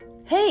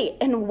Hey,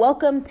 and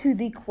welcome to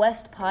the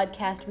Quest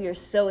podcast. We are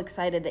so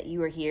excited that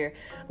you are here.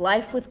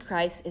 Life with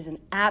Christ is an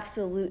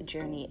absolute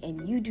journey,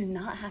 and you do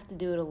not have to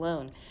do it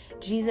alone.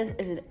 Jesus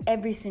is in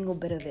every single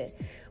bit of it.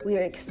 We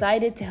are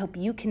excited to help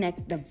you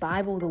connect the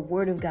Bible, the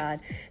Word of God,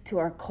 to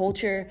our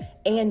culture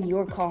and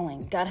your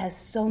calling. God has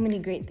so many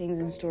great things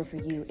in store for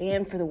you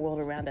and for the world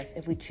around us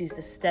if we choose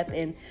to step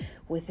in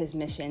with His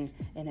mission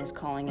and His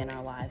calling in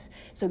our lives.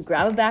 So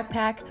grab a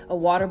backpack, a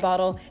water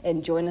bottle,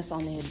 and join us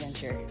on the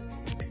adventure.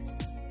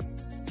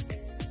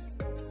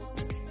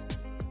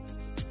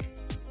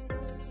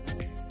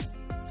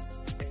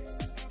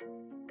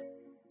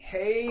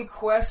 Hey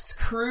Quest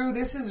crew,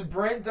 this is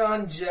Brent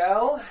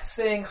Dongell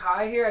saying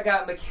hi here. I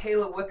got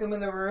Michaela Wickham in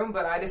the room,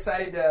 but I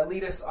decided to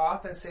lead us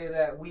off and say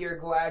that we are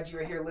glad you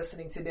are here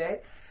listening today.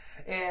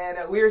 And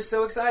we are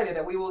so excited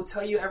that we will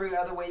tell you every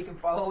other way you can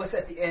follow us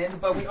at the end.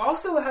 But we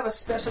also have a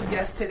special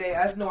guest today,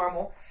 as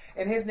normal,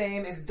 and his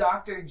name is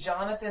Dr.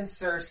 Jonathan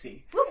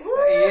Sircy.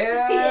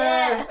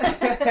 Yes!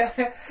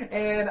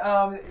 And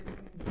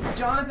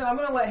Jonathan, I'm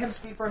going to let him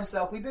speak for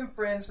himself. We've been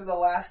friends for the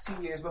last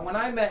 2 years, but when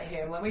I met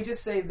him, let me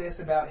just say this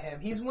about him.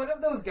 He's one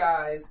of those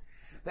guys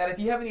that if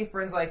you have any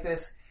friends like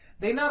this,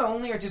 they not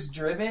only are just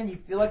driven, you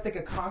feel like they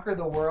could conquer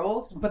the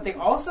world, but they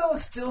also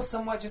still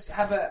somewhat just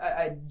have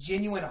a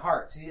genuine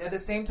heart. At the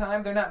same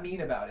time, they're not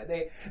mean about it.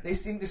 They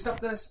seem, there's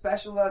something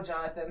special about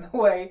Jonathan, the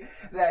way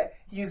that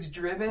he's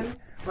driven,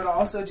 but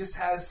also just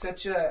has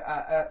such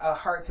a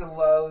heart to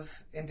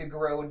love and to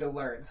grow and to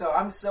learn. So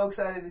I'm so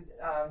excited,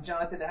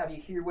 Jonathan, to have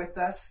you here with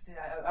us.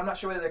 I'm not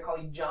sure whether they call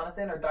you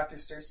Jonathan or Dr.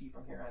 Sircy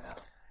from here on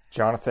out.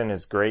 Jonathan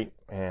is great,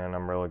 and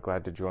I'm really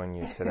glad to join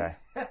you today.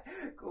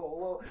 Cool.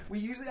 Well, we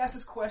usually ask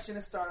this question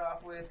to start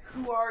off with,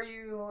 who are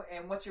you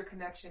and what's your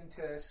connection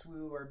to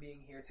SWU or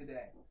being here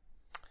today?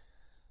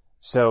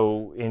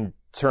 So in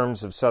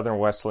terms of Southern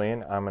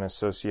Wesleyan, I'm an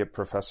associate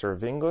professor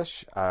of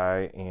English.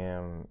 I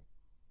am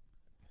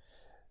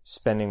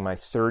spending my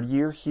third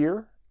year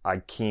here. I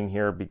came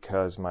here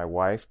because my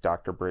wife,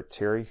 Dr. Britt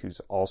Terry, who's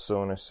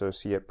also an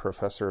associate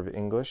professor of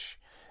English,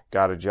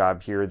 got a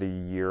job here the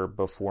year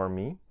before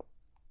me.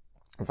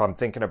 If I'm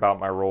thinking about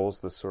my roles,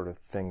 the sort of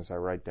things I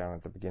write down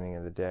at the beginning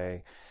of the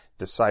day: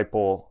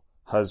 disciple,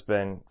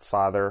 husband,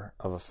 father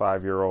of a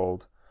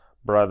 5-year-old,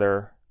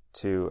 brother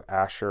to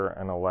Asher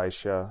and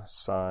Elisha,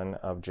 son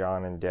of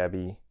John and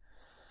Debbie.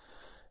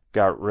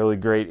 Got really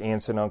great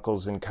aunts and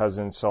uncles and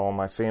cousins, so all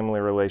my family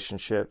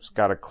relationships.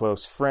 Got a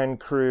close friend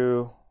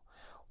crew.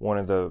 One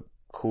of the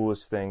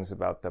coolest things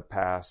about the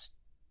past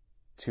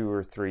 2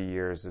 or 3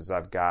 years is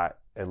I've got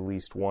at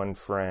least one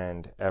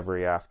friend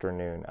every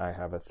afternoon I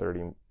have a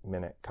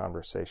 30-minute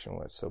conversation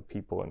with. So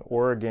people in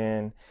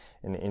Oregon,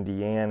 in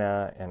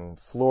Indiana, and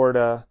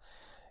Florida,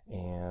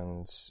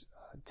 and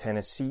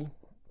Tennessee,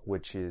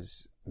 which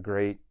is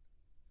great.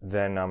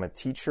 Then I'm a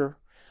teacher.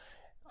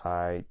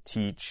 I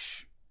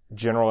teach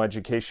general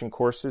education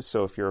courses.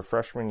 So if you're a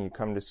freshman, you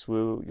come to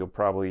SWU, you'll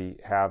probably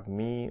have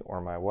me or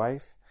my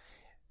wife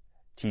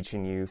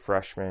teaching you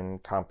freshman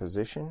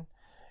composition.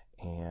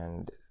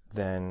 And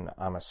then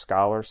I'm a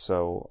scholar,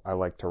 so I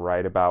like to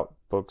write about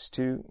books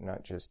too,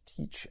 not just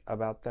teach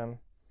about them.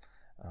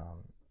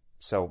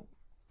 So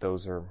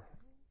those are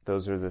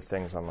the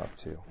things I'm up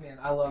to. Man,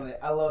 I love it.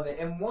 I love it.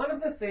 And one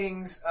of the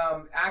things,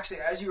 actually,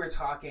 as you were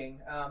talking,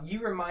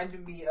 you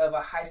reminded me of a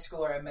high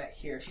schooler I met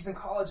here. She's in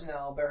college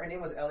now, but her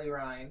name was Ellie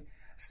Ryan,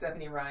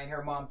 Stephanie Ryan.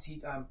 Her mom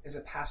is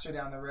a pastor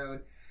down the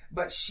road.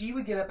 But she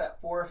would get up at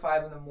 4 or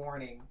 5 in the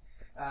morning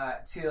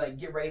to like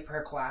get ready for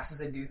her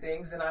classes and do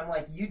things, and I'm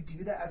like, you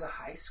do that as a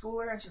high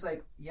schooler? And she's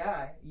like,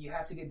 yeah, you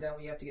have to get done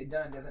what you have to get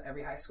done. Doesn't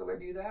every high schooler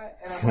do that?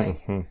 And I'm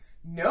like,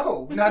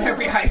 no, not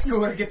every high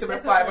schooler gets up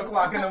at 5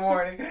 o'clock in the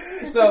morning.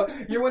 So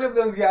you're one of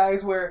those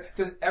guys where,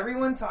 does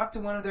everyone talk to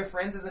one of their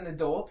friends as an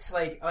adult,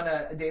 like on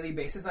a daily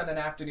basis on an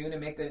afternoon, and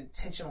make the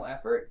intentional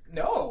effort?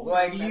 No,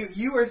 like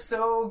you are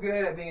so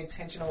good at being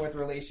intentional with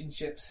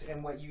relationships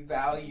and what you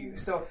value.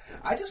 So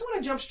I just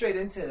want to jump straight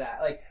into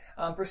that. Like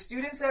for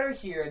students that are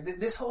here,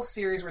 this whole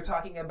series we're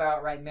talking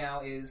about right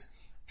now is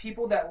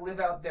people that live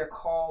out their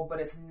call, but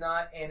it's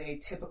not in a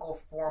typical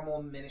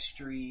formal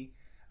ministry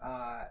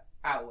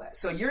outlet.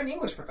 So you're an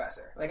English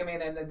professor. Like, I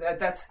mean, and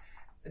that's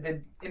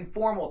the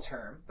informal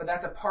term, but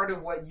that's a part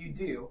of what you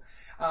do.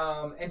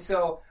 And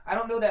so I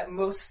don't know that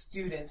most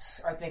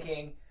students are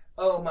thinking,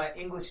 oh, my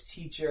English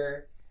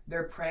teacher,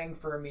 they're praying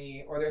for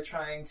me, or they're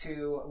trying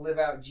to live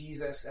out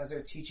Jesus as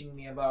they're teaching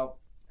me about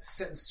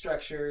sentence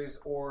structures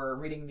or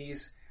reading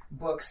these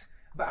books.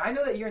 But I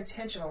know that you're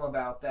intentional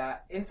about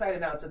that inside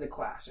and out to the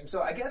classroom.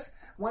 So I guess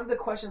one of the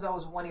questions I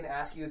was wanting to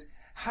ask you is,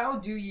 how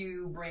do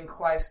you bring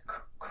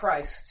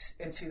Christ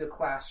into the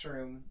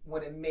classroom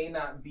when it may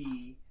not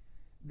be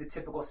the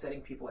typical setting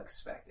people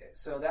expect it?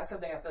 So that's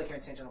something I feel like you're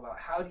intentional about.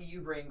 How do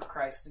you bring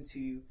Christ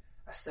into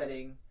a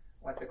setting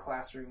like the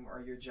classroom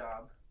or your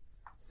job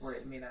where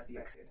it may not be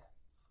expected?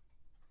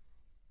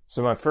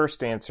 So my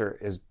first answer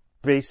is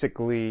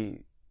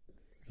basically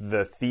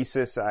the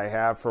thesis I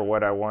have for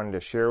what I wanted to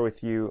share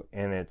with you,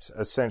 and it's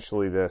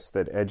essentially this,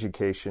 that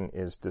education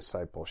is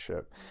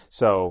discipleship.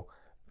 So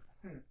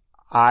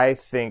I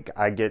think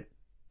I get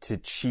to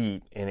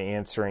cheat in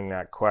answering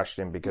that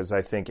question, because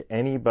I think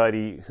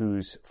anybody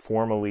who's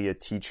formally a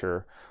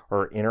teacher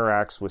or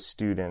interacts with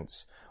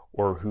students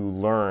or who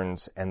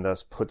learns and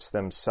thus puts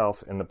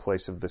themselves in the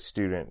place of the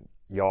student,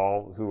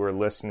 y'all who are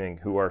listening,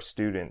 who are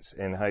students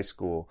in high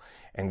school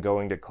and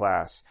going to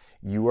class,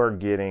 you are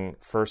getting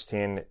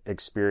firsthand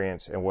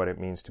experience in what it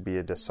means to be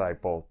a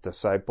disciple.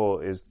 Disciple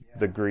is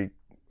the Greek,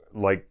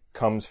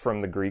 comes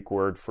from the Greek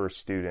word for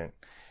student.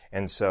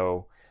 And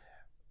so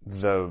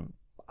the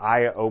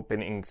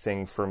eye-opening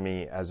thing for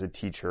me as a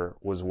teacher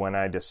was when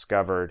I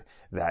discovered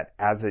that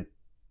as a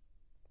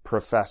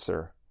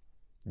professor,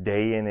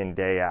 day in and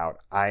day out,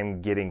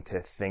 I'm getting to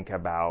think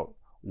about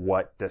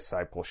what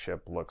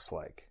discipleship looks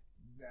like.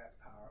 That's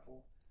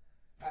powerful.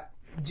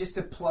 Just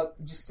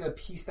to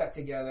piece that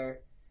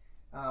together,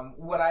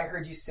 what I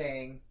heard you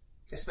saying,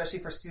 especially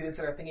for students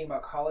that are thinking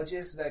about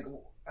colleges,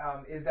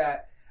 is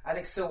that I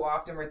think so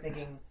often we're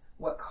thinking,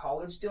 what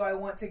college do I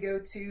want to go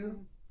to?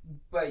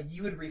 But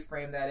you would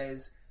reframe that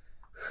as,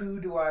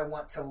 who do I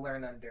want to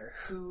learn under?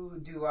 Who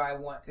do I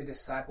want to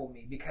disciple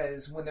me?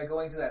 Because when they're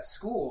going to that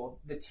school,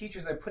 the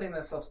teachers they're putting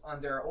themselves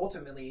under are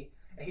ultimately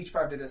a huge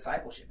part of the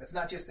discipleship. It's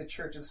not just the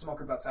church or the small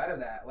group outside of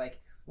that.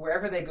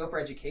 Wherever they go for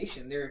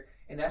education, they're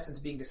in essence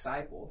being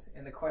discipled.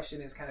 And the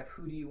question is kind of,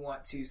 who do you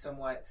want to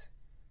somewhat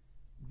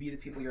be the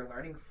people you're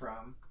learning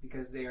from,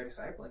 because they are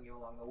discipling you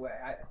along the way.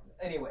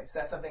 Anyways,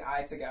 that's something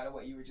I took out of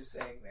what you were just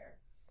saying there.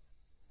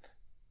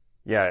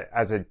 Yeah,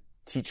 as a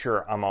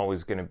teacher, I'm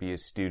always going to be a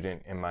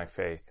student in my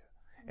faith.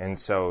 And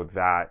so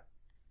that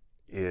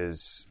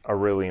is a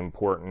really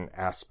important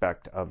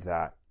aspect of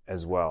that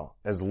as well.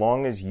 As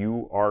long as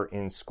you are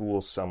in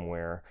school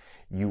somewhere,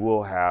 you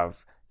will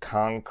have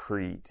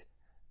concrete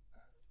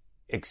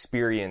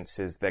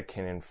experiences that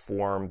can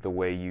inform the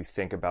way you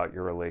think about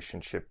your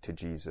relationship to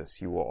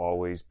Jesus. You will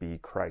always be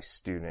Christ's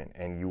student,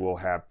 and you will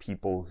have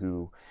people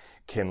who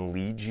can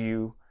lead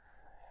you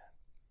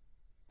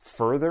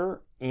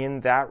further in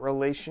that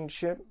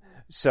relationship,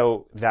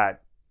 so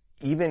that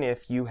even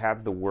if you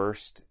have the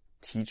worst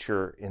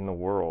teacher in the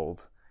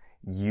world,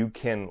 you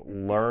can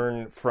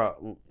learn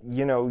from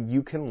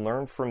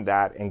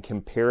that and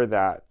compare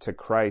that to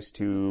Christ,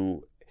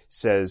 who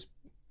says,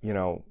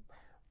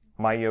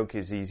 my yoke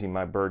is easy,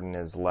 my burden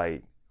is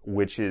light,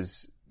 which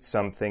is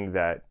something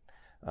that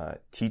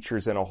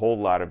teachers in a whole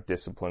lot of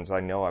disciplines,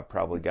 I know I've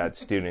probably got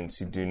students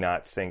who do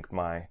not think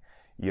my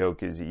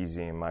yoke is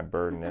easy and my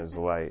burden is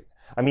light.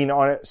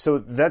 So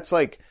that's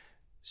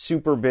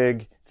super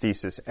big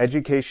thesis.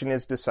 Education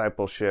is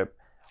discipleship.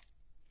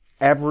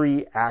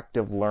 Every act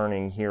of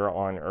learning here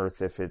on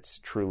earth, if it's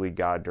truly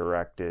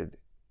God-directed,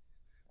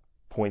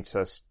 points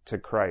us to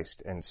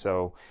Christ. And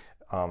so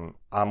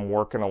I'm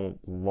working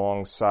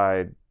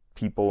alongside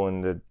people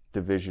in the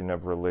division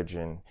of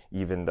religion,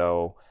 even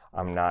though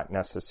I'm not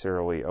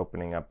necessarily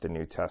opening up the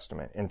New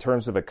Testament. In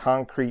terms of a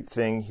concrete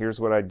thing, here's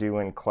what I do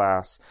in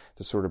class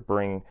to sort of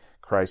bring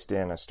Christ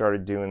in. I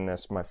started doing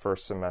this my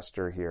first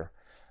semester here.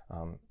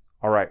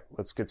 All right,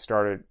 let's get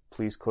started.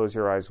 Please close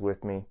your eyes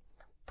with me.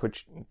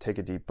 Take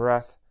a deep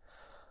breath.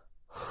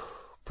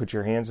 Put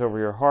your hands over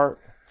your heart.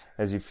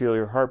 As you feel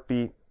your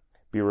heartbeat,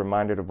 be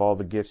reminded of all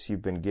the gifts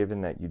you've been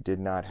given that you did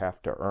not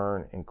have to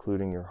earn,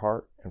 including your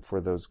heart. And for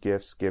those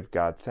gifts, give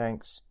God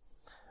thanks.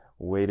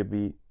 Wait a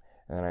beat.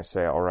 And then I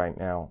say, all right,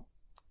 now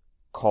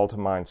call to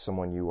mind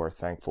someone you are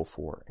thankful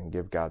for and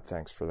give God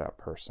thanks for that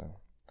person.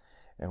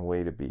 And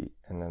wait a beat.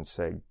 And then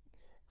say,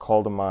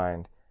 call to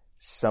mind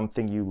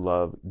something you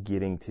love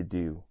getting to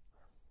do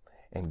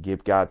and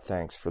give God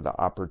thanks for the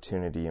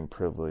opportunity and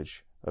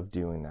privilege of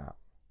doing that.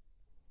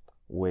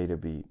 Wait a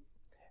beat.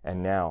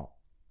 And now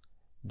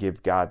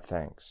give God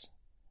thanks,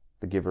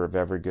 the giver of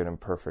every good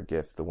and perfect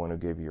gift, the one who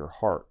gave you your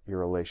heart, your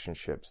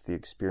relationships, the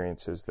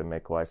experiences that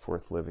make life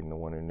worth living, the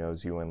one who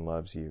knows you and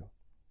loves you.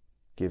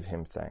 Give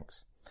him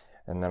thanks.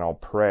 And then I'll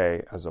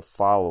pray as a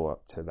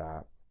follow-up to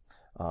that.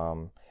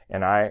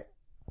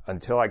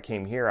 Until I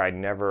came here,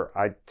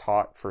 I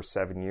taught for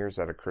 7 years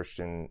at a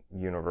Christian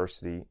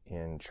university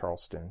in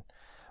Charleston,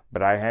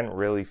 but I hadn't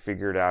really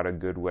figured out a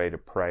good way to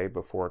pray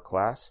before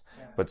class.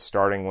 Yeah. But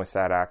starting with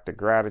that act of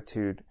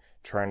gratitude,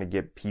 trying to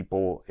get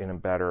people in a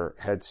better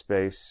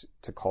headspace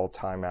to call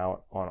time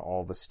out on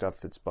all the stuff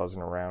that's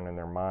buzzing around in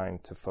their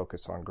mind, to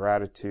focus on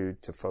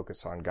gratitude, to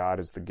focus on God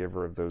as the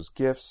giver of those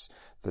gifts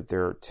that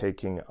they're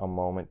taking a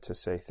moment to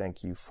say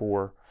thank you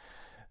for,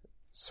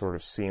 sort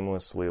of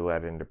seamlessly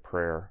led into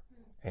prayer.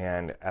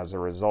 And as a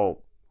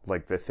result,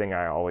 the thing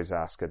I always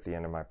ask at the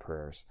end of my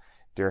prayers,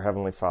 Dear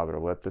Heavenly Father,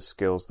 let the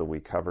skills that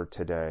we covered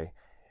today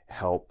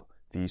help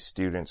these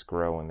students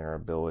grow in their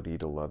ability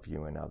to love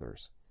you and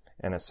others.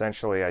 And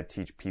essentially, I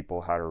teach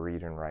people how to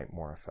read and write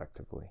more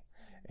effectively.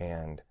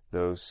 And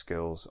those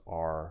skills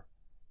are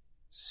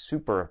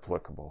super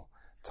applicable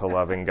to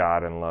loving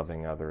God and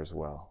loving others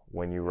well.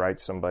 When you write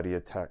somebody a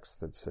text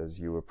that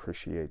says you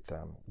appreciate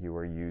them, you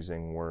are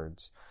using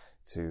words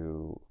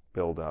to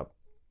build up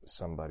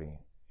somebody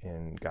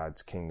in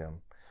God's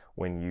kingdom.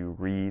 When you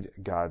read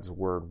God's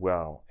word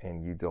well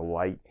and you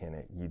delight in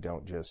it, you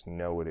don't just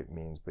know what it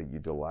means, but you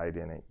delight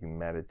in it, you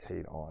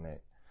meditate on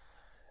it,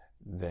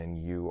 then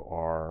you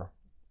are,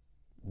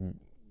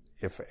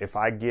 if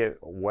I get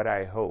what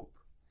I hope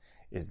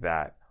is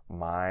that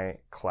my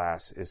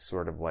class is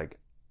sort of like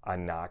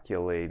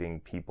inoculating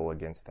people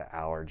against the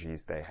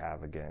allergies they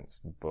have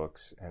against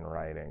books and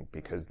writing,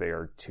 because they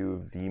are two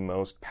of the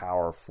most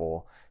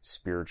powerful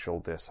spiritual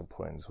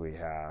disciplines we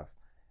have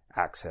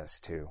access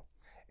to.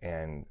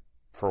 And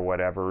for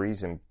whatever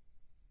reason,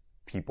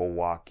 people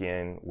walk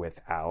in with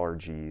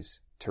allergies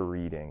to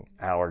reading,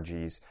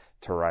 allergies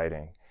to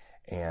writing.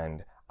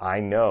 And I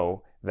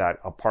know that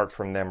apart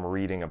from them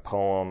reading a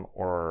poem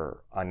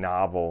or a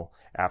novel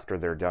after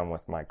they're done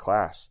with my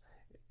class,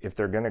 if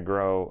they're going to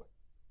grow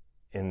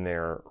in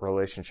their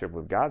relationship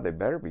with God, they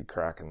better be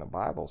cracking the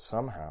Bible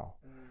somehow.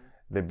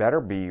 They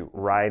better be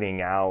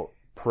writing out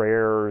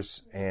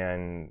prayers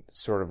and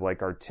sort of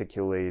like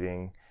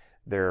articulating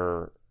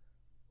their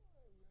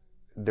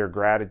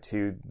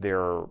gratitude,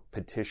 their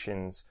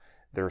petitions,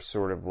 their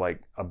sort of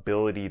like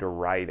ability to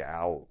write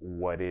out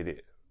what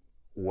it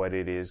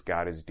is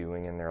God is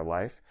doing in their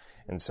life.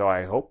 And so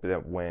I hope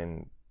that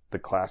when the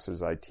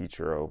classes I teach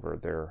are over,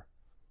 they're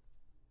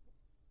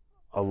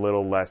a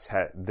little less,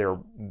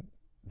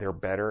 they're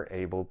better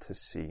able to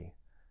see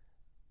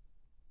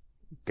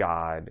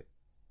God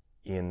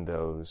in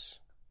those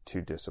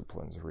two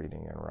disciplines,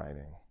 reading and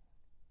writing.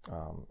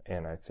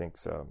 And I think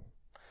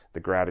the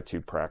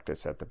gratitude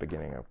practice at the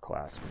beginning of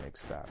class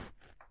makes that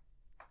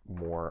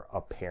more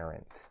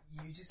apparent.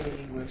 You just say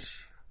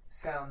English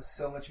sounds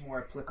so much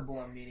more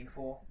applicable and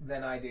meaningful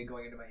than I did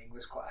going into my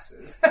English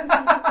classes. And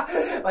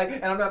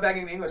I'm not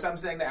backing English. I'm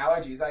saying the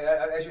allergies.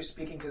 As you're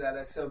speaking to that,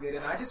 that's so good.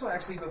 And I just want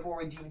actually, before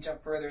we even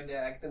jump further into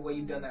like the way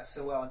you've done that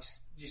so well, and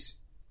just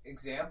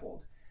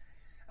exampled.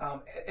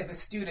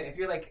 If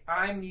you're like,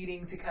 I'm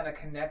needing to kind of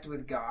connect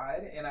with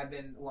God, and I've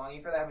been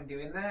longing for that, I've been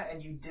doing that,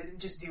 and you didn't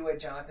just do what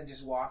Jonathan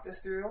just walked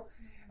us through,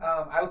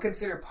 I would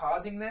consider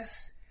pausing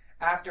this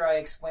after I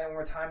explain it one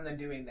more time and then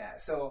doing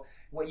that. So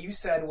what you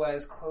said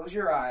was close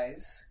your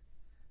eyes,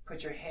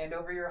 put your hand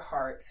over your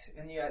heart,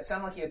 and it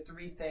sounded like you had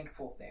 3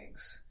 thankful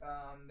things.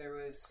 There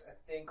was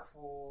a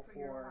thankful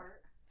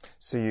for...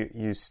 So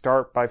you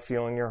start by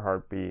feeling your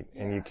heartbeat,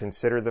 and you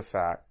consider the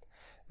fact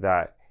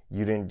that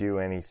you didn't do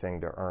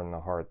anything to earn the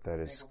heart that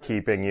is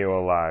keeping you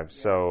alive. Yeah.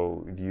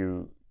 So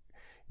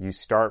you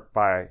start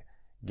by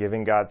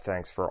giving God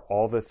thanks for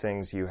all the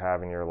things you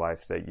have in your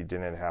life that you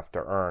didn't have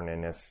to earn.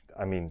 And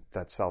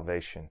that's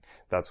salvation.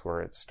 That's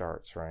where it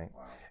starts, right?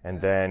 Wow.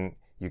 And then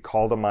you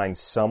call to mind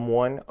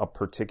someone, a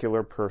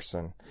particular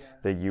person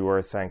that you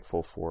are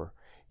thankful for.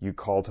 You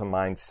call to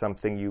mind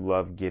something you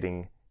love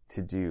getting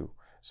to do.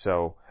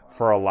 So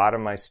for a lot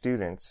of my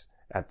students,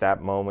 at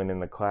that moment in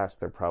the class,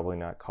 they're probably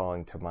not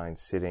calling to mind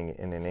sitting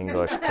in an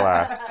English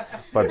class.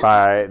 But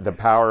by the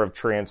power of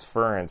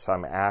transference,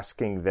 I'm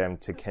asking them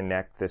to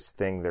connect this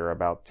thing they're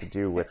about to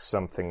do with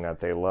something that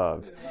they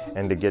love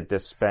and to get to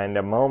spend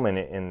a moment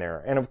in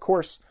there. And of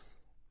course,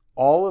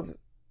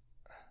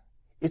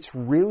 it's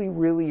really,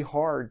 really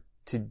hard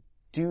to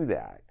do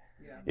that.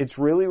 Yeah. It's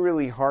really,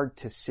 really hard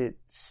to sit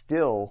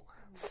still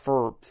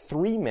for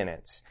 3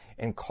 minutes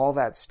and call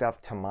that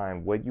stuff to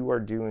mind. What you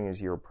are doing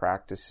is you're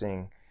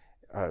practicing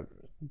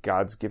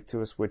God's gift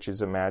to us, which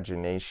is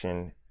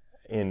imagination,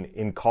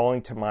 in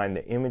calling to mind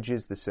the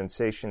images, the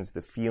sensations,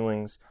 the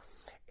feelings,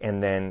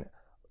 and then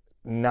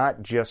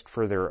not just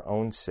for their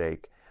own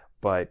sake,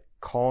 but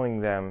calling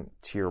them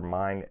to your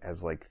mind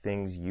as like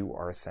things you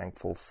are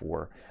thankful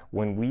for.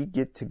 When we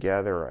get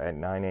together at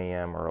 9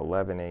 a.m. or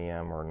 11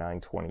 a.m. or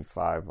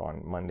 9:25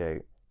 on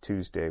Monday,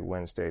 Tuesday,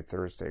 Wednesday,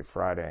 Thursday,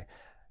 Friday,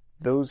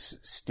 those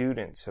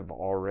students have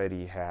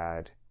already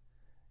had,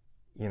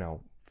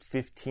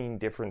 15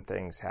 different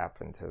things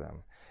happen to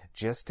them.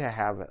 Just to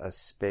have a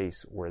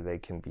space where they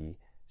can be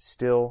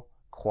still,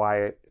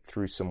 quiet,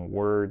 through some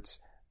words,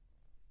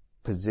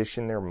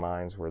 position their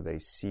minds where they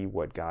see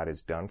what God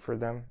has done for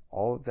them.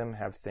 All of them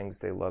have things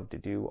they love to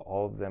do.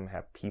 All of them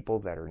have people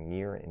that are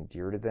near and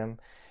dear to them.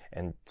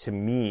 And to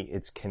me,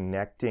 it's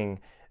connecting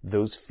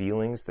those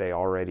feelings they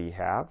already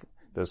have,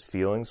 those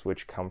feelings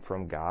which come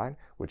from God,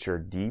 which are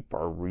deep,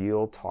 are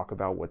real, talk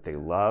about what they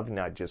love,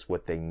 not just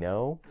what they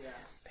know. Yeah.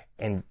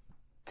 And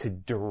to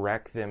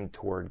direct them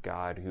toward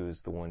God, who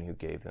is the one who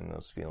gave them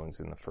those feelings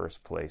in the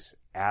first place,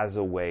 as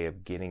a way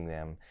of getting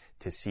them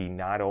to see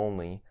not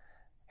only,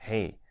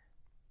 hey,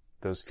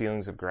 those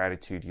feelings of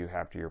gratitude you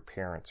have to your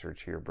parents or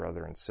to your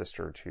brother and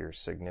sister or to your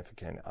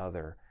significant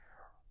other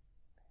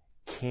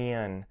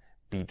can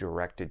be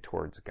directed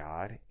towards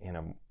God in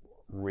a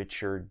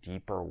richer,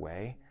 deeper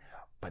way,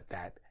 but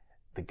that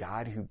the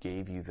God who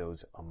gave you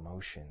those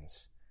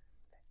emotions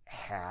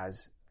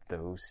has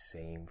those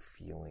same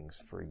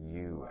feelings for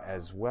you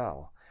as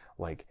well.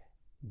 Like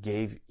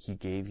he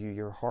gave you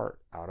your heart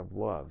out of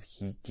love.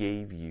 He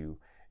gave you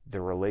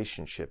the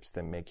relationships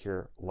that make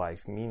your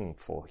life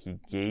meaningful. He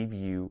gave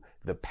you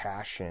the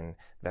passion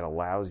that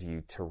allows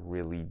you to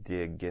really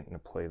dig, getting to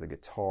play the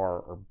guitar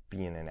or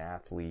being an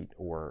athlete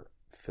or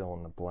fill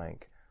in the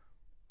blank.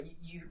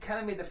 You kind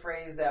of made the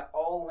phrase that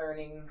all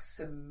learning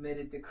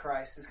submitted to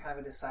Christ is kind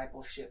of a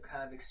discipleship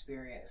kind of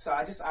experience. So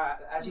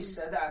as you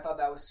said that, I thought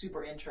that was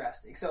super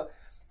interesting. So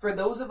for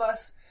those of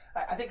us,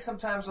 I think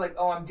sometimes we're like,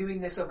 oh, I'm doing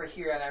this over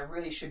here and I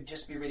really should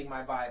just be reading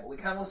my Bible. We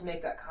kind of almost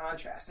make that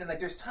contrast. And like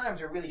there's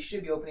times where we really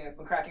should be opening up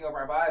and cracking over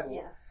our Bible.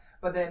 Yeah.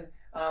 But then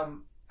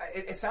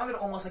it sounded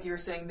almost like you were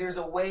saying there's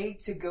a way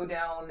to go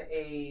down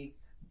a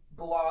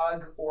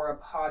blog or a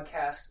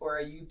podcast or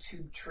a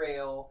YouTube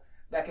trail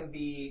that can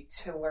be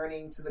to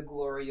learning to the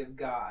glory of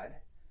God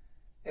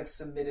if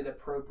submitted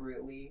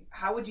appropriately.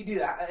 How would you do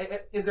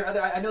that? Is there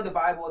other, I know the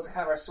Bible is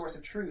kind of our source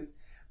of truth,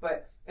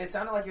 but it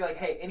sounded like you're like,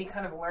 hey, any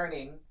kind of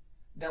learning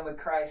done with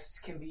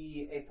Christ can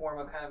be a form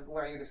of kind of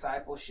learning or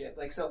discipleship.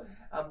 Like, so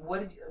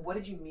what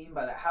did you mean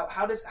by that?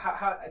 How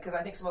because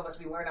I think some of us,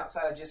 we learn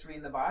outside of just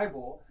reading the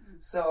Bible.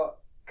 So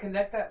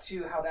connect that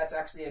to how that's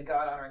actually a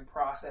God-honoring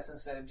process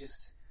instead of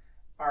just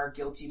our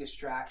guilty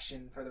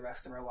distraction for the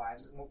rest of our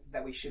lives,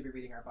 that we should be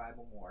reading our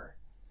Bible more.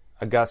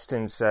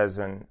 Augustine says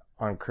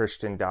on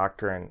Christian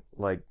doctrine,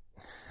 like,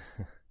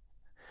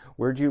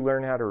 where'd you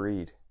learn how to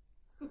read?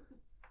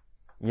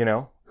 You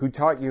know, who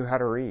taught you how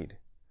to read?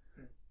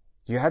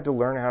 You had to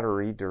learn how to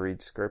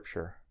read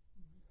Scripture.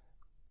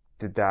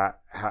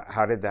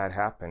 How did that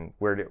happen?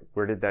 Where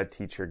did that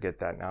teacher get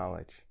that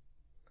knowledge?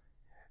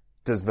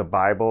 Does the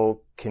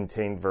Bible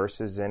contain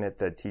verses in it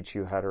that teach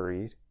you how to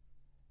read?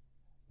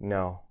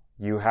 No.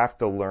 You have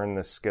to learn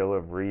the skill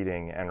of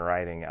reading and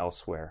writing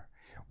elsewhere,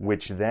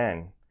 which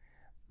then,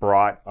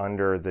 brought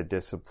under the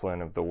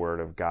discipline of the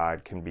Word of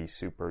God, can be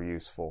super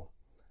useful.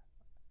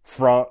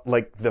 From,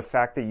 like, the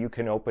fact that you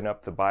can open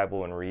up the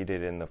Bible and read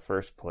it in the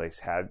first place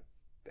had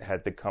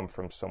to come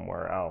from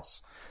somewhere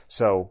else.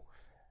 So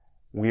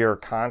we are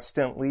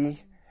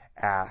constantly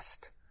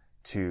asked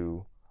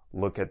to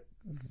look at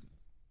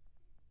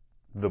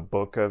the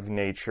book of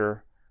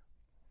nature,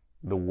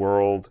 the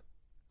world,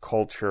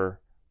 culture,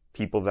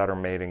 people that are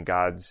made in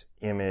God's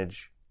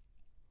image,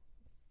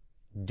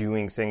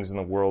 doing things in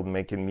the world,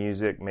 making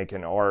music,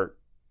 making art,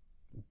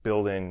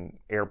 building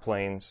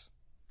airplanes,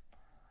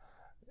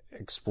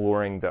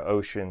 exploring the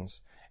oceans,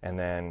 and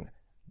then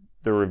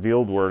the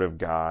revealed Word of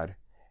God.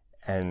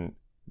 And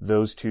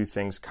those two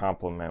things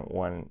complement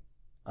one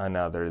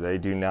another. They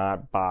do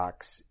not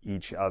box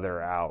each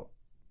other out.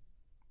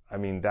 I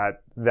mean,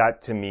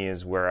 that to me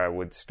is where I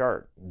would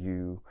start.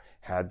 You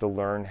had to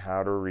learn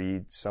how to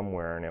read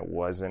somewhere, and it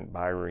wasn't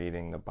by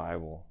reading the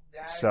Bible.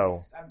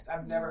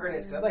 I've never heard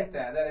it said like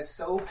that. That is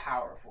so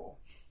powerful.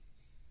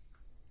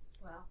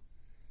 Wow.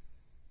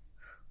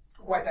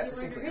 Quite that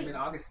succinctly. I mean,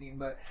 Augustine,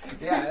 but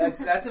yeah,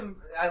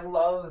 I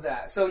love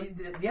that. So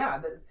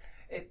yeah,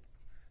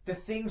 the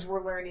things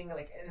we're learning,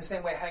 like in the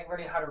same way,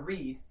 learning how to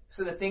read.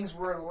 So the things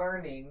we're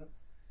learning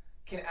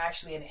can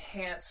actually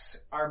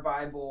enhance our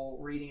Bible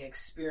reading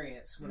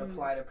experience when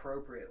applied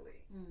appropriately.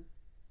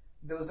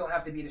 Those don't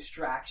have to be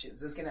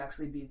distractions. Those can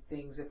actually be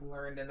things, if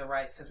learned in the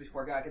right sense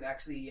before God, can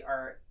actually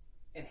are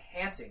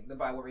enhancing the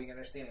Bible reading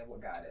understanding of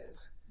what God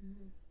is.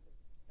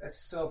 That's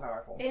so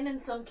powerful. And in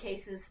some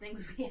cases,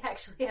 things we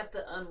actually have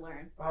to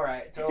unlearn. All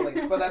right,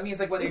 totally. But that means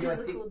like whether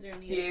you're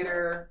doing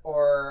theater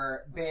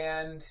or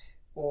band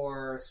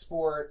or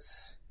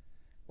sports,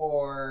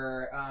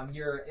 or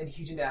you're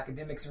huge into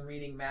academics and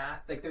reading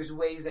math, like there's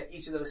ways that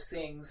each of those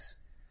things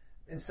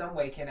in some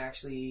way can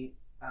actually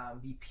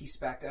be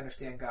pieced back to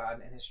understand God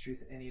and His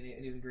truth in an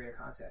even greater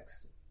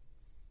context.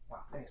 Wow.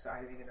 Sorry,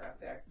 I didn't mean to interrupt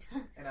there.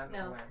 And I'm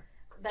no,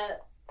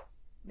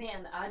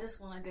 man, I just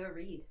want to go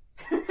read.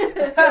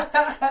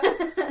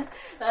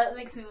 That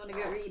makes me want to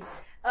go read.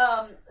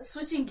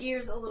 Switching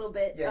gears a little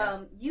bit,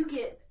 you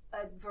get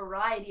a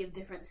variety of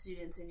different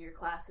students in your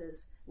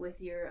classes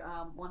with your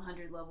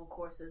 100 level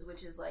courses,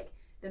 which is like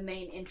the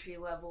main entry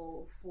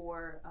level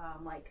for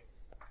like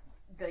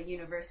the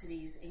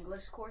university's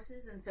English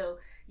courses. And so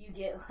you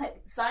get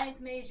like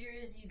science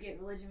majors, you get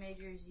religion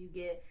majors, you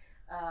get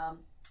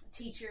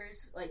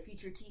teachers, like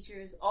future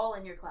teachers, all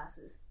in your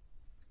classes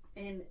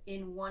in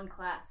one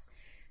class.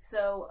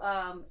 So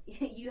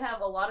you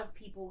have a lot of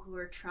people who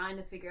are trying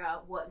to figure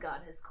out what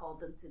God has called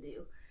them to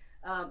do.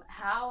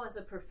 How, as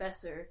a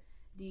professor,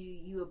 do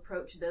you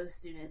approach those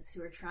students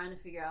who are trying to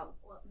figure out,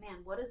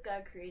 what has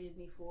God created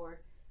me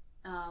for,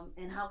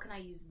 and how can I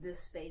use this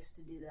space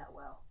to do that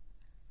well?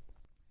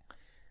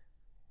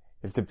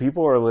 If the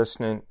people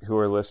who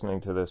are listening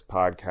to this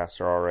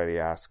podcast are already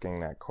asking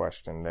that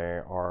question, they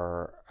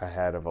are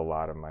ahead of a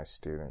lot of my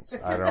students.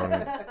 I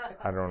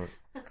don't.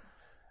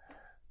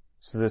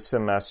 So this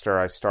semester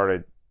I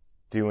started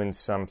doing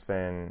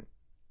something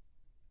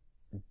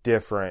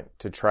different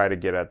to try to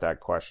get at that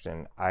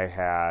question. I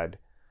had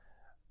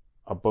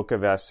a book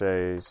of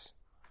essays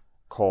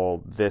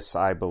called This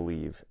I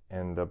Believe,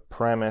 and the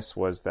premise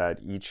was that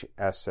each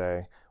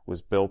essay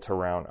was built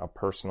around a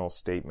personal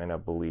statement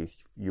of belief.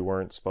 You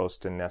weren't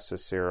supposed to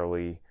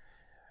necessarily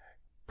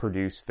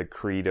produce the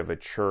creed of a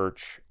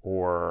church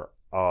or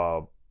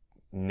a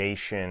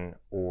nation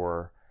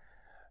or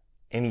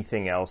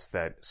anything else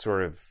that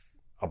sort of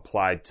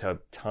applied to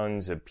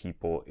tons of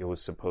people. It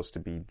was supposed to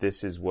be,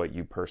 this is what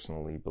you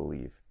personally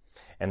believe.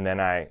 And then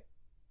I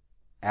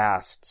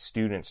asked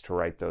students to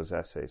write those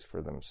essays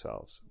for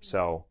themselves.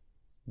 So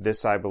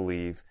this I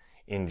believe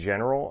in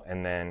general,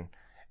 and then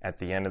at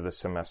the end of the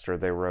semester,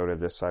 they wrote a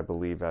this I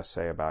believe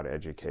essay about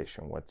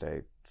education, what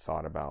they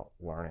thought about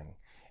learning.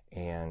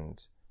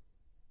 And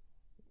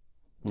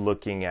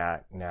looking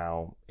at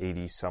now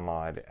 80 some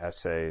odd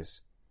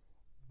essays,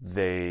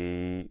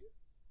 they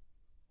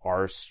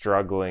are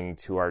struggling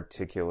to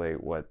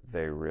articulate what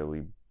they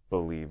really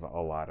believe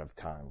a lot of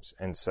times.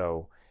 And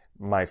so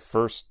my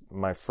first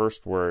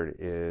word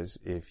is,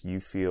 if you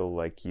feel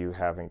like you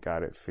haven't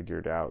got it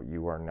figured out,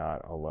 you are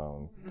not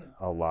alone.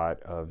 A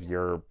lot of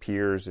your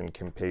peers and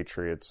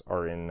compatriots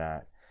are in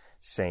that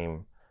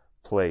same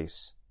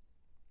place.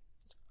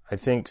 I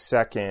think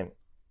second,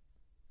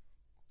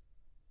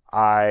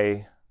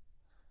 I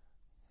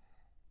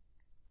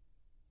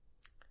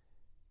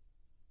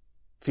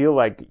feel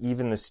like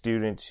even the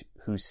students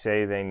who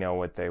say they know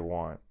what they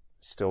want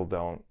still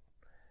don't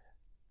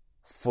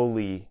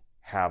fully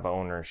have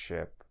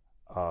ownership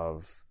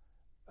of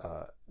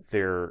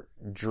their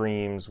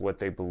dreams, what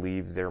they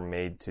believe they're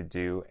made to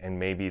do. And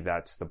maybe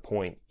that's the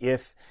point.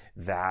 If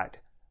that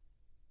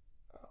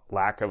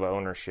lack of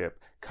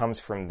ownership comes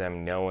from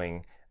them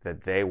knowing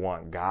that they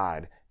want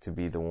God to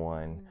be the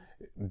one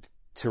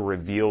to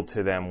reveal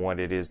to them what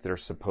it is they're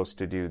supposed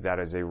to do, that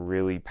is a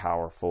really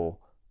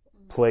powerful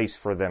place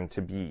for them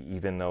to be,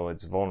 even though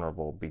it's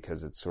vulnerable,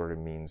 because it sort of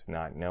means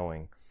not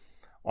knowing.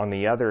 On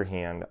the other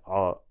hand,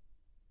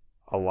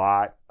 a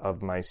lot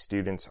of my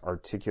students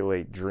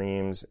articulate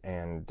dreams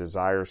and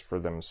desires for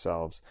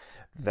themselves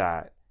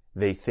that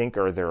they think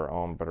are their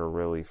own, but are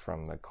really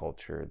from the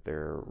culture.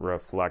 They're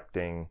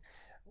reflecting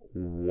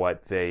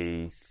what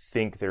they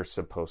think they're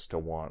supposed to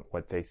want,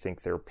 what they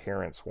think their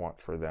parents want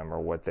for them,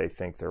 or what they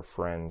think their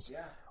friends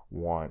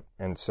want.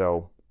 And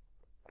so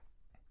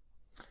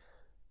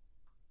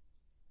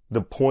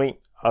the point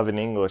of an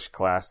English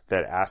class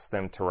that asks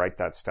them to write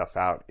that stuff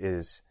out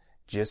is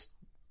just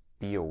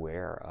be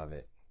aware of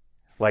it.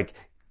 Like,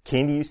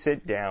 can you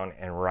sit down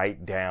and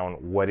write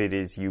down what it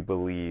is you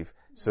believe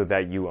so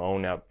that you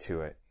own up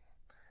to it?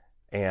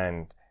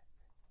 And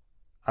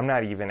I'm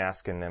not even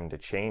asking them to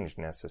change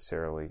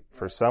necessarily.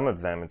 For some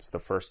of them, it's the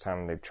first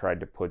time they've tried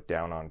to put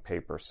down on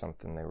paper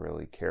something they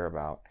really care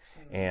about.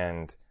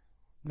 And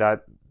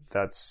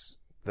that's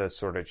the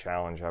sort of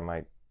challenge I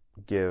might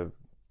give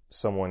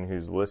someone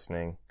who's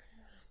listening.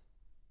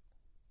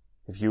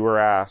 If you were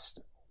asked,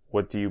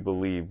 what do you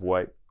believe?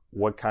 What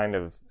kind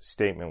of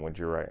statement would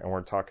you write? And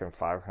we're talking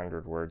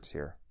 500 words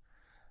here.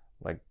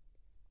 Like,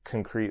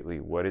 concretely,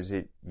 what is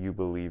it you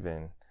believe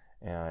in?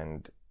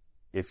 And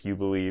if you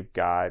believe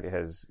God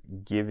has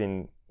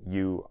given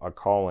you a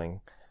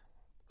calling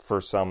for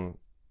some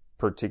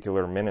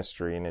particular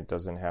ministry, and it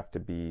doesn't have to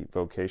be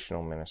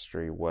vocational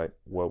ministry, what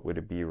would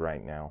it be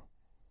right now?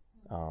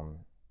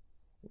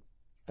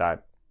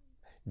 That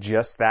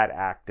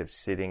act of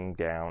sitting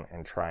down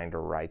and trying to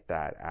write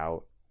that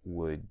out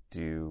would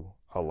do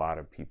a lot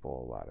of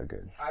people a lot of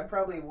good. I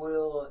probably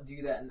will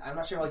do that. I'm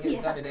not sure if I'll get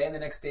it done today. In the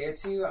next day or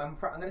two, I'm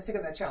going to take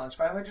up that challenge.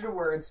 500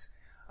 words.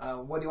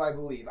 What do I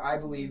believe? I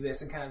believe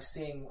this, and kind of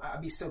seeing.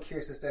 I'd be so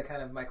curious as to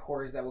kind of my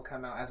cores that will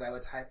come out as I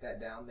would type that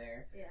down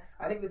there. Yeah.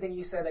 I think the thing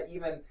you said, that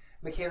even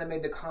Michaela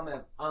made the comment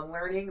of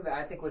unlearning, that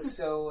I think was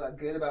so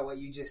good about what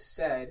you just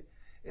said,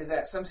 is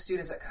that some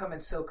students that come in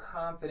so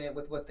confident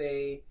with what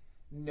they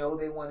know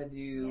they want to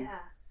do. Yeah.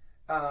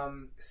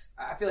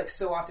 I feel like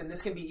so often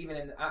this can be even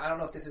in, I don't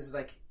know if this is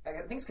like, I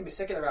think this can be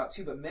secular route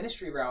too, but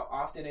ministry route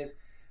often is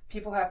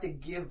people have to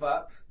give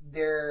up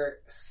their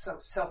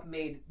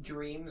self-made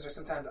dreams or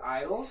sometimes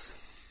idols,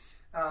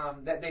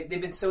 that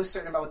they've been so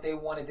certain about what they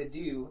wanted to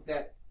do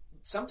that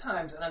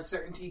sometimes an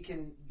uncertainty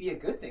can be a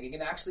good thing. It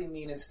can actually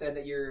mean instead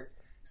that you're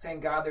saying,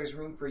 God, there's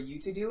room for you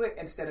to do it,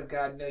 instead of,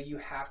 God, no, you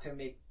have to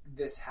make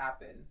this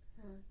happen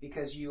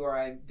because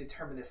I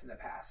determined this in the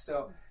past.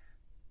 So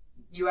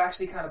you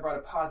actually kind of brought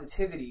a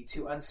positivity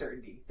to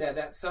uncertainty,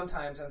 that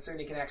sometimes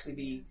uncertainty can actually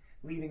be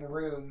leaving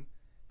room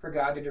for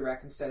God to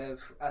direct instead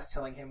of us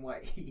telling him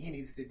what he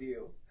needs to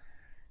do.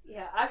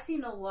 Yeah, I've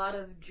seen a lot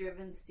of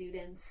driven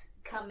students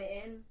come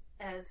in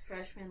as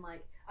freshmen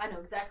like, I know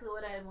exactly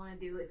what I want to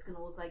do. It's going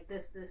to look like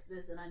this,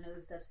 and I know the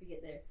steps to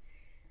get there.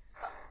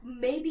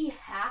 Maybe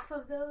half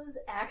of those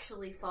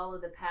actually follow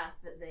the path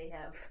that they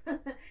have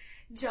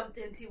jumped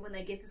into when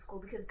they get to school,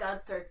 because God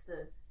starts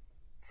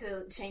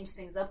to change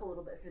things up a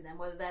little bit for them,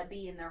 whether that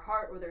be in their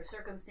heart or their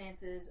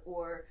circumstances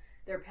or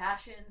their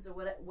passions or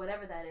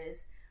whatever that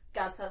is.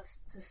 God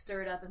starts to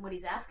stir it up, and what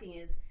he's asking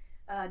is,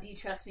 do you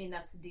trust me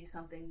enough to do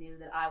something new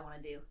that I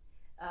want to do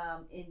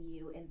in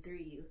you and through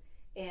you?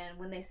 And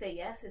when they say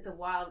yes, it's a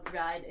wild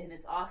ride and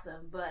it's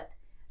awesome, but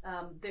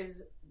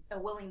there's a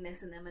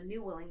willingness in them, a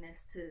new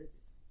willingness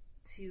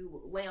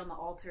to lay on the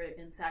altar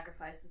and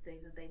sacrifice the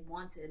things that they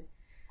wanted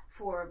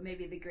for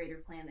maybe the greater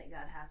plan that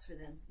God has for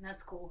them. And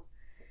that's cool.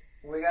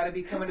 We got to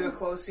be coming to a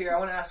close here. I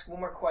want to ask one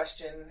more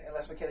question,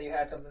 unless, Michaela, you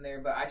had something there,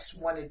 but I just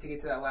wanted to get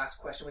to that last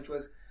question, which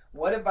was,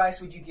 what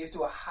advice would you give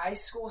to a high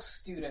school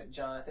student,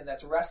 Jonathan,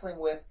 that's wrestling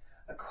with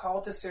a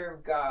call to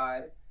serve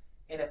God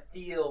in a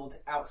field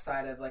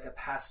outside of like a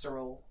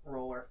pastoral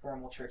role or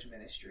formal church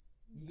ministry?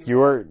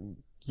 You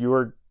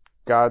are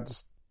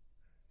God's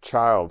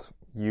child.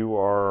 You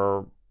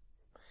are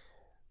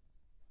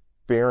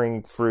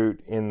bearing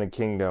fruit in the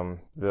kingdom.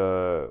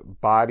 The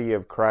body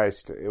of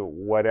Christ,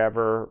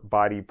 whatever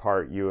body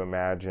part you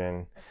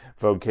imagine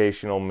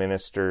vocational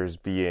ministers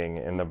being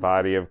in the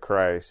body of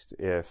Christ,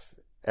 if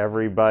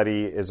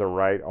everybody is a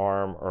right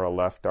arm or a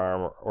left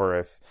arm, or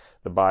if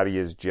the body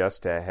is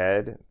just a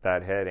head,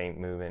 that head ain't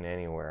moving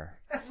anywhere.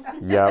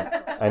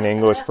 Yep, an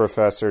English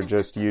professor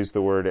just used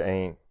the word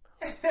ain't.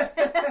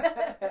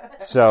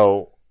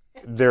 So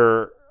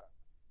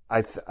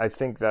I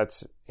think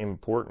that's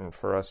important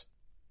for us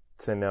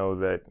to know,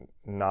 that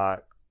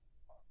not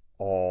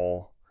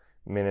all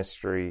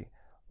ministry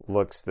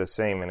looks the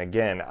same. And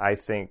again, I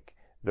think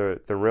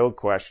the real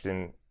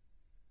question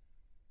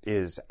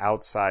is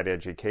outside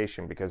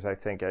education, because I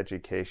think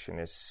education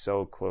is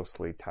so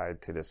closely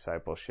tied to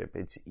discipleship.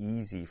 It's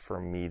easy for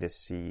me to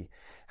see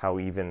how,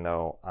 even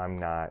though I'm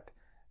not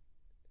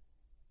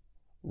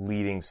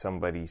leading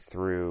somebody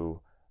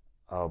through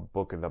a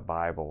book of the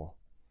Bible,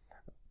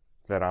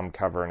 that I'm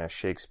covering a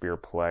Shakespeare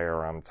play,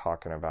 or I'm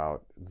talking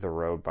about The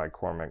Road by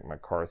Cormac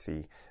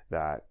McCarthy,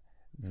 that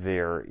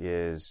there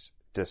is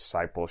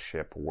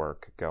discipleship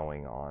work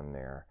going on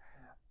there.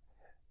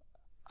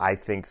 I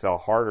think the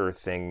harder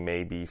thing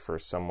may be for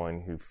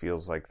someone who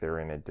feels like they're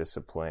in a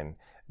discipline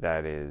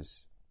that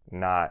is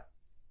not,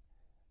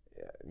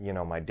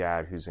 my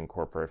dad who's in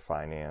corporate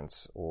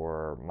finance,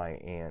 or my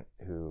aunt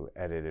who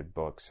edited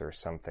books, or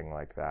something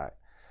like that.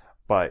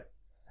 But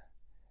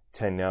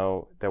to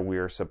know that we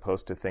are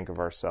supposed to think of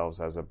ourselves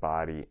as a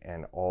body,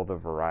 and all the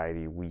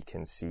variety we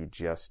can see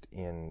just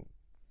in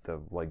the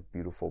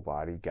beautiful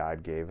body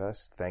God gave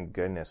us. Thank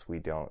goodness we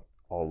don't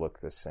all look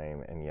the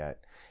same. And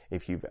yet,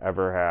 if you've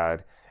ever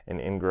had an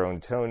ingrown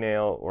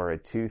toenail or a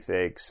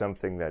toothache,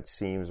 something that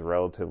seems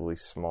relatively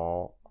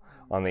small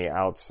on the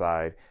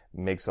outside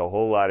makes a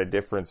whole lot of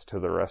difference to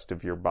the rest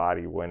of your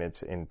body when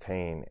it's in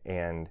pain.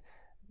 And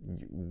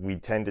we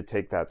tend to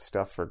take that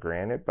stuff for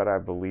granted, but I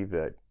believe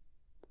that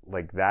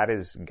that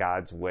is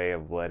God's way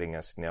of letting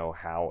us know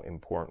how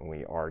important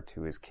we are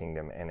to his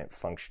kingdom and it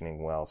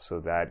functioning well, so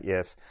that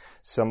if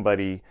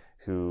somebody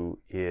who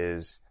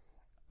is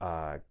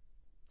a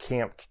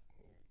camp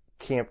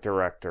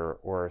director,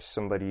 or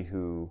somebody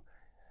who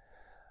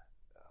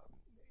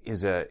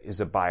is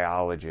a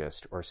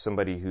biologist, or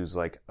somebody who's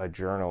like a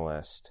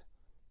journalist,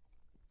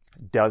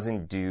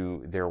 doesn't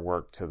do their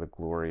work to the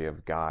glory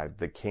of God,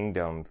 the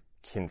kingdom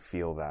can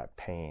feel that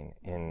pain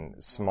in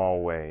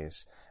small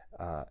ways.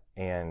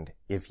 And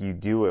if you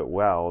do it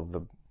well,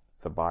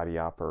 the body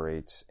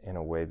operates in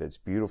a way that's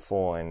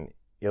beautiful and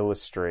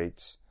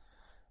illustrates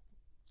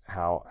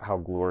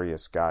how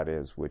glorious God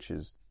is, which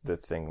is the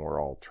thing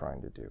we're all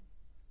trying to do.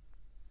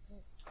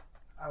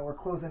 We're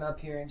closing up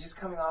here, and just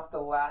coming off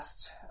the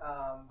last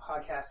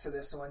podcast to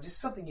this one, just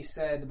something you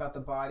said about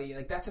the body.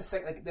 That's the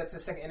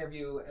second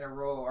interview in a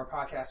row, or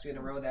podcast in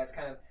a row, that's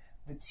kind of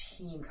the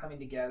team coming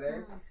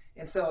together. Mm-hmm.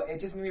 And so it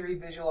just made me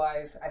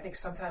revisualize. I think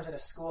sometimes in a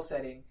school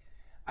setting,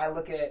 I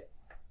look at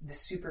the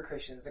super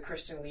Christians, the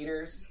Christian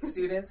leaders,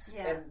 students,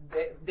 yeah. And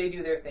they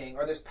do their thing.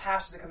 Or there's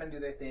pastors that come in and do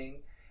their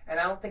thing. And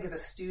I don't think as a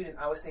student,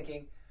 I was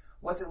thinking,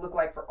 what's it look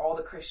like for all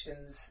the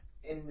Christians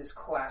in this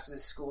class or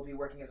this school to be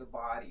working as a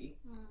body,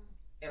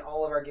 and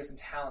all of our gifts and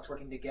talents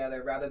working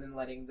together, rather than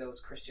letting those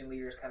Christian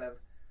leaders kind of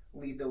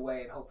lead the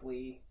way, and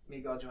hopefully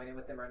maybe I'll join in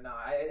with them or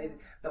not.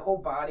 The whole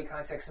body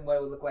context and what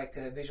it would look like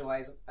to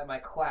visualize my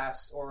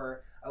class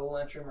or a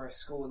lunchroom or a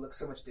school would look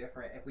so much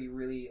different if we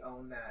really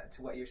own that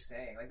to what you're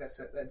saying.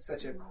 That's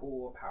such a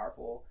cool,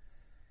 powerful,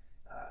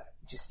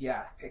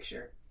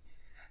 picture.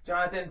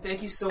 Jonathan,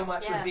 thank you so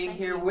much for being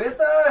here with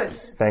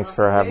us. Thanks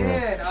for having me.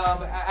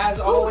 As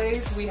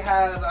always, we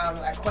have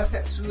at Quest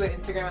at SWU at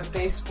Instagram and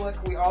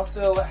Facebook. We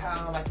also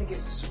have, I think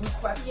it's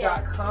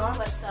SWUquest.com.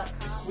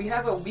 SWUquest.com. We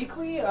have a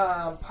weekly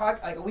a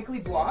weekly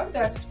blog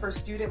that's for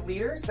student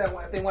leaders that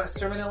if they want a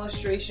sermon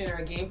illustration or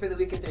a game for the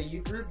week at their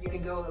youth group, you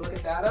can go look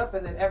at that up.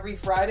 And then every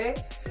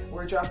Friday,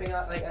 we're dropping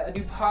out a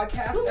new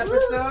podcast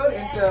episode.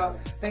 Yeah. And so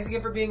thanks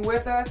again for being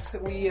with us.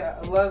 We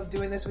love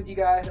doing this with you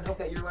guys, and hope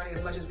that you're learning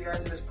as much as we are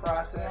through this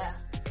process.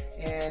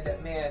 Yeah.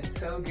 And man,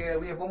 so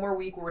good. We have one more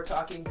week where we're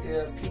talking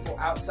to people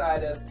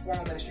outside of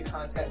formal ministry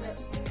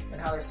contexts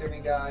and how they're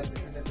serving God.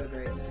 This has been so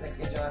great. So thanks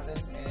again,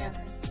 Jonathan, and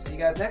see you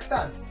guys next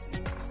time.